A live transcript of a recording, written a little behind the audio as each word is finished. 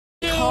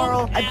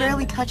Carl, I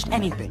barely touched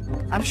anything.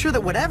 I'm sure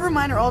that whatever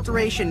minor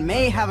alteration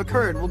may have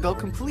occurred will go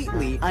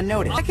completely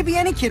unnoticed. I could be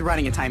any kid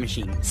running a time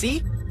machine.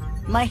 See?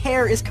 My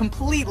hair is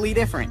completely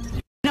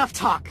different. Enough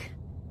talk.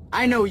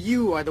 I know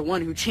you are the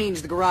one who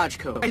changed the garage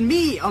code. And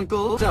me,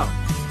 Uncle. So,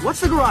 what's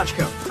the garage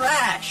code?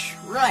 Trash.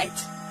 Right.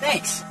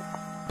 Thanks.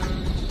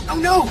 Oh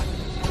no!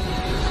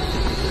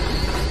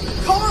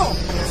 Carl!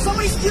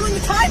 Somebody's stealing the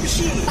time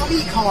machine! Not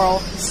me, Carl.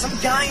 Some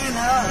guy in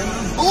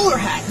a bowler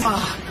hat.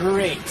 Ah,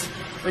 great.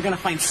 They're gonna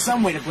find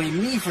some way to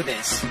blame me for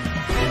this.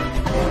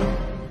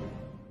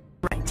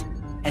 Right.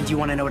 And do you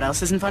want to know what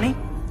else isn't funny?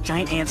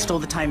 Giant ants stole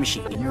the time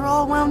machine. You're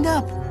all wound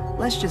up.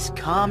 Let's just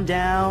calm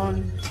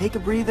down, take a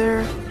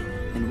breather,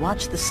 and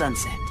watch the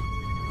sunset.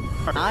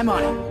 I'm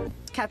on it.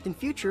 Captain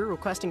Future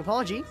requesting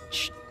apology.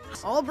 Shh.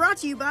 All brought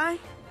to you by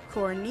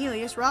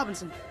Cornelius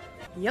Robinson.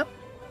 Yep.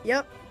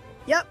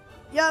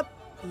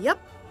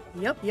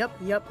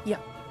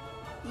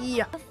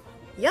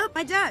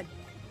 My dad.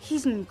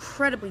 He's an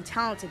incredibly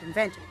talented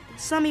inventor.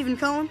 Some even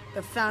call him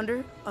the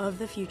founder of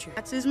the future.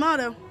 That's his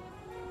motto.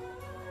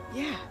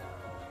 Yeah.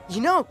 You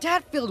know,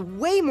 Dad failed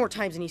way more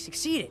times than he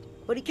succeeded.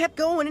 But he kept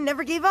going and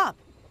never gave up.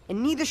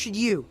 And neither should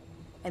you.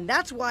 And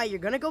that's why you're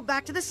gonna go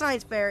back to the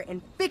science fair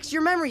and fix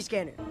your memory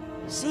scanner.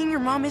 Seeing your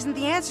mom isn't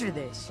the answer to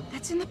this.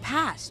 That's in the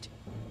past.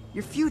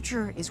 Your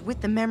future is with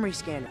the memory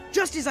scanner.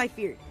 Just as I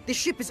feared, the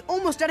ship is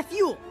almost out of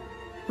fuel.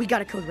 We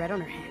got a code red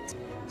on our hands.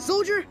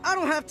 Soldier, I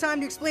don't have time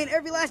to explain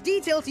every last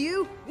detail to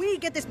you. We need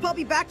to get this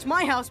puppy back to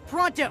my house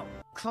pronto.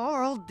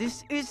 Carl,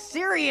 this is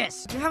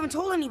serious. You haven't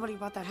told anybody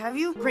about that, have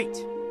you? Great.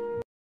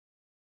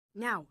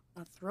 Now,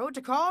 I'll throw it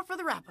to Carl for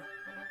the wrap-up.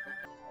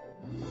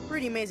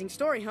 Pretty amazing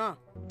story, huh?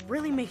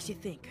 Really makes you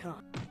think, huh?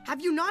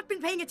 Have you not been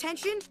paying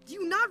attention? Do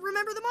you not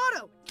remember the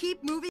motto?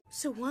 Keep moving.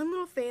 So one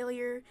little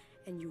failure,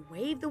 and you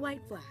wave the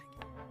white flag.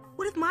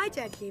 What if my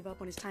dad gave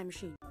up on his time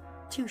machine?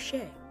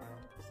 Touché.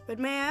 But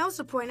may I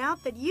also point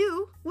out that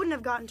you wouldn't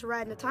have gotten to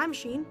ride in a time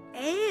machine,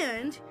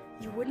 and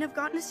you wouldn't have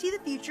gotten to see the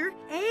future,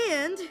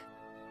 and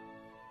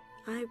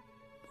I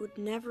would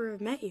never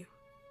have met you.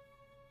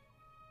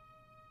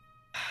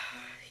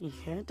 You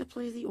had to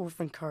play the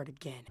orphan card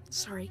again.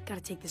 Sorry,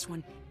 gotta take this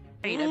one.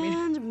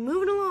 And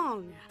moving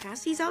along.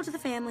 Pass these out to the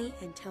family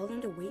and tell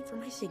them to wait for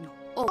my signal.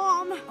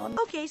 Oh,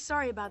 okay,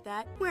 sorry about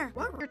that.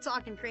 What? We're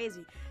talking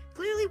crazy.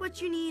 Clearly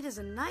what you need is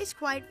a nice,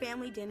 quiet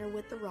family dinner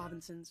with the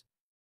Robinsons.